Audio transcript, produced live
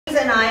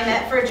And I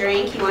met for a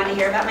drink. He wanted to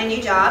hear about my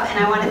new job, and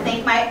I want to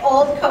thank my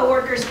old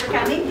coworkers for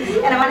coming,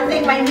 and I want to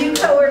thank my new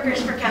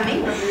coworkers for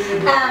coming.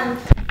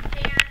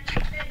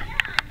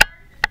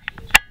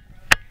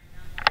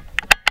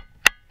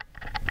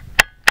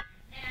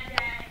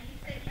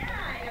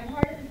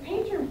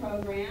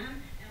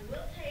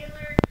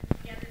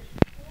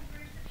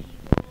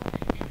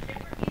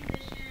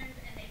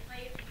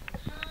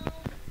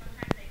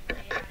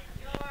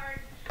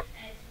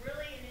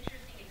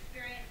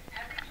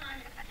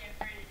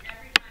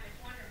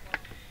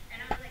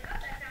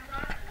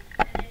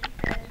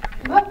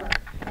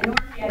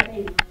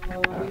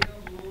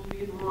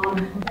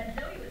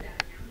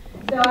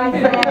 So I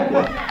said,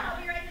 I'll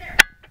be right there.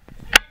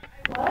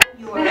 What?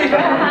 You are. And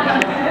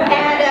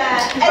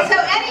so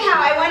anyhow,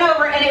 I went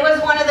over, and it was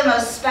one of the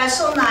most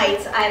special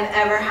nights I've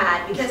ever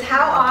had, because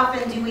how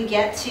often do we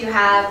get to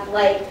have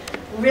like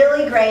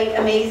really great,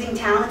 amazing,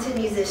 talented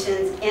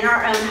musicians in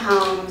our own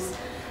homes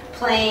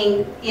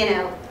playing, you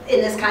know, in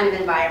this kind of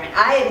environment?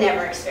 I had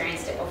never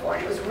experienced it before,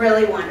 and it was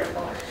really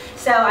wonderful.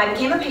 So I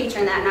became a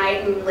patron that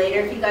night, and later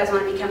if you guys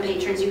want to become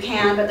patrons, you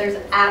can, but there's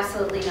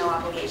absolutely no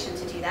obligation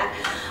to do that.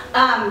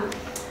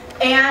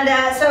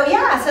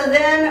 So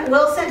then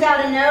Will sent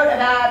out a note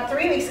about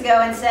 3 weeks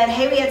ago and said,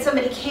 hey, we had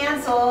somebody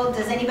cancel,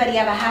 does anybody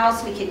have a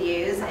house we could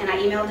use? And I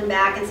emailed him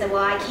back and said,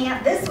 well, I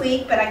can't this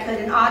week, but I could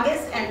in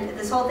August, and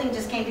this whole thing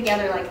just came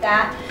together like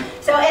that.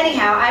 So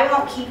anyhow, I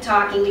won't keep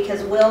talking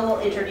because Will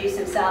introduce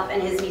himself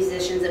and his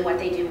musicians and what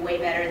they do way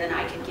better than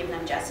I could give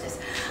them justice.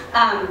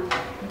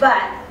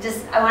 But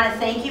just, I want to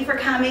thank you for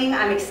coming.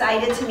 I'm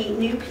excited to meet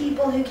new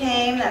people who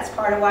came. That's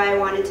part of why I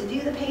wanted to do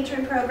the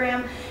patron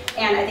program.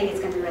 And I think it's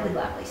going to be really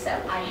lovely. So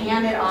I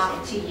hand it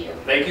off to you.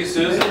 Thank you,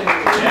 Susan.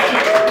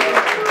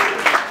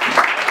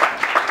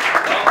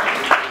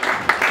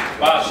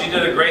 Wow, she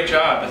did a great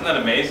job. Isn't that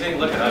amazing?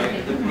 Look at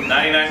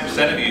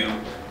 99% of you,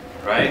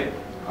 right,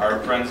 are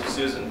friends of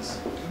Susan's.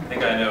 I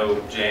think I know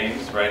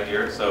James right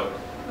here. So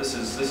this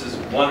is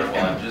wonderful.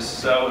 I'm just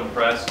so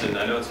impressed, and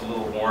I know it's a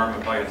little warm.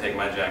 I'm probably going to take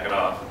my jacket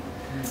off.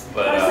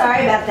 But, I'm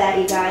sorry about that,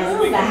 you guys.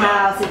 It's the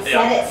house. It's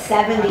set at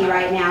 70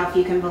 right now, if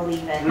you can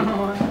believe it.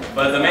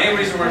 But the main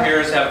reason we're here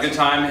is to have a good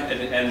time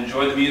and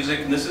enjoy the music.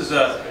 And this is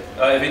if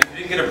you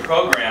didn't get a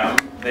program,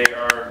 they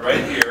are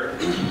right here.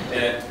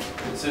 And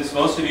since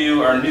most of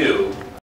you are new,